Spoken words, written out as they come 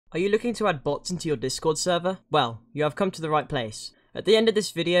Are you looking to add bots into your Discord server? Well, you have come to the right place. At the end of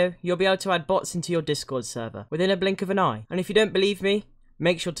this video, you'll be able to add bots into your Discord server within a blink of an eye. And if you don't believe me,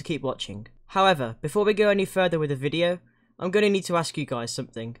 make sure to keep watching. However, before we go any further with the video, I'm going to need to ask you guys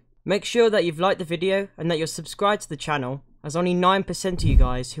something. Make sure that you've liked the video and that you're subscribed to the channel, as only 9% of you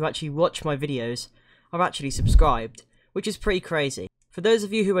guys who actually watch my videos are actually subscribed, which is pretty crazy. For those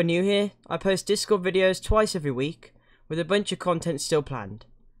of you who are new here, I post Discord videos twice every week, with a bunch of content still planned.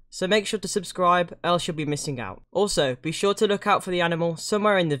 So make sure to subscribe, else you'll be missing out. Also, be sure to look out for the animal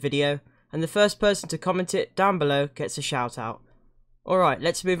somewhere in the video, and the first person to comment it down below gets a shout out. Alright,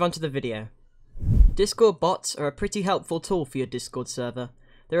 let's move on to the video. Discord bots are a pretty helpful tool for your Discord server.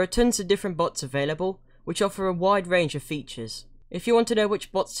 There are tons of different bots available, which offer a wide range of features. If you want to know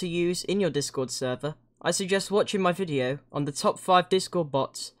which bots to use in your Discord server, I suggest watching my video on the top 5 Discord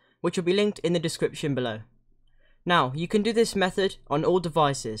bots, which will be linked in the description below. Now, you can do this method on all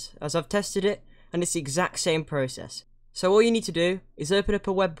devices, as I've tested it, and it's the exact same process. So all you need to do is open up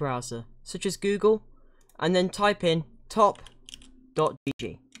a web browser, such as Google, and then type in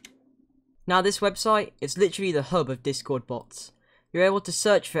top.gg. Now this website is literally the hub of Discord bots. You're able to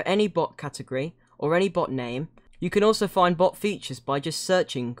search for any bot category, or any bot name. You can also find bot features by just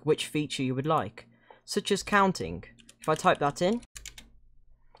searching which feature you would like, such as counting. If I type that in,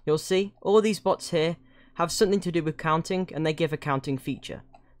 you'll see all these bots here have something to do with counting, and they give a counting feature.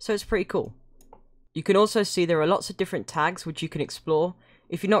 So it's pretty cool. You can also see there are lots of different tags which you can explore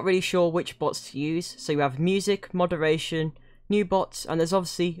if you're not really sure which bots to use. So you have music, moderation, new bots, and there's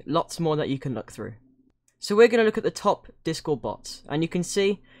obviously lots more that you can look through. So we're going to look at the top Discord bots, and you can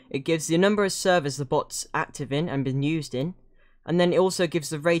see it gives the number of servers the bot's active in and been used in, and then it also gives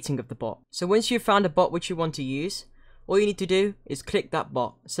the rating of the bot. So once you've found a bot which you want to use, all you need to do is click that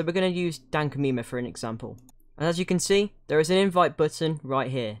bot. So we're going to use Ducky for an example. And as you can see, there is an invite button right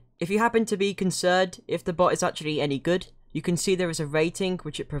here. If you happen to be concerned if the bot is actually any good, you can see there is a rating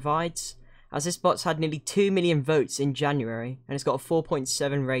which it provides, as this bot's had nearly 2 million votes in January, and it's got a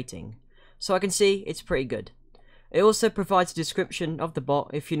 4.7 rating. So I can see it's pretty good. It also provides a description of the bot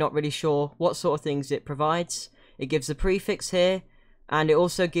if you're not really sure what sort of things it provides. It gives a prefix here, and it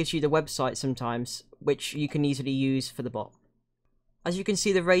also gives you the website sometimes, which you can easily use for the bot. As you can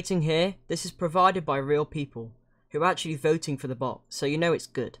see the rating here, this is provided by real people who are actually voting for the bot, so you know it's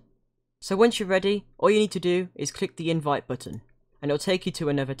good. So once you're ready, all you need to do is click the invite button, and it'll take you to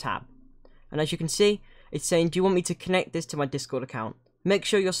another tab. And as you can see, it's saying, do you want me to connect this to my Discord account? Make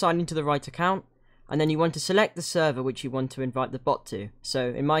sure you're signed into the right account, and then you want to select the server which you want to invite the bot to. So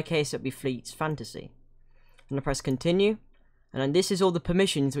in my case, it'll be Fleet's Fantasy. And I press continue. And then this is all the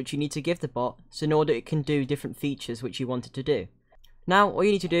permissions which you need to give the bot, so in order it can do different features which you want it to do. Now all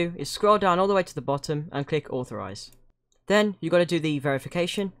you need to do is scroll down all the way to the bottom and click authorize. Then you got to do the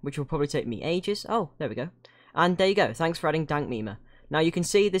verification, which will probably take me ages. Oh, there we go. And there you go. Thanks for adding Ducky. Now you can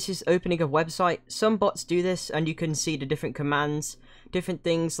see this is opening a website. Some bots do this, and you can see the different commands, different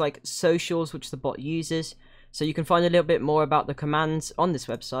things like socials which the bot uses. So you can find a little bit more about the commands on this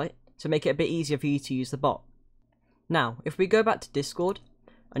website to make it a bit easier for you to use the bot. Now, if we go back to Discord,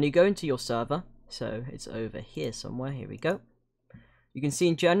 and you go into your server, so it's over here somewhere, here we go. You can see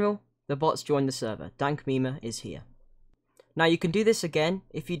in general, the bots joined the server. Ducky is here. Now you can do this again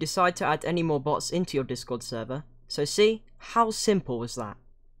if you decide to add any more bots into your Discord server. So see, how simple was that?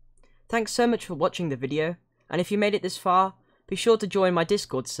 Thanks so much for watching the video, and if you made it this far, be sure to join my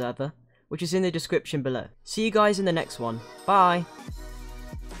Discord server, which is in the description below. See you guys in the next one. Bye!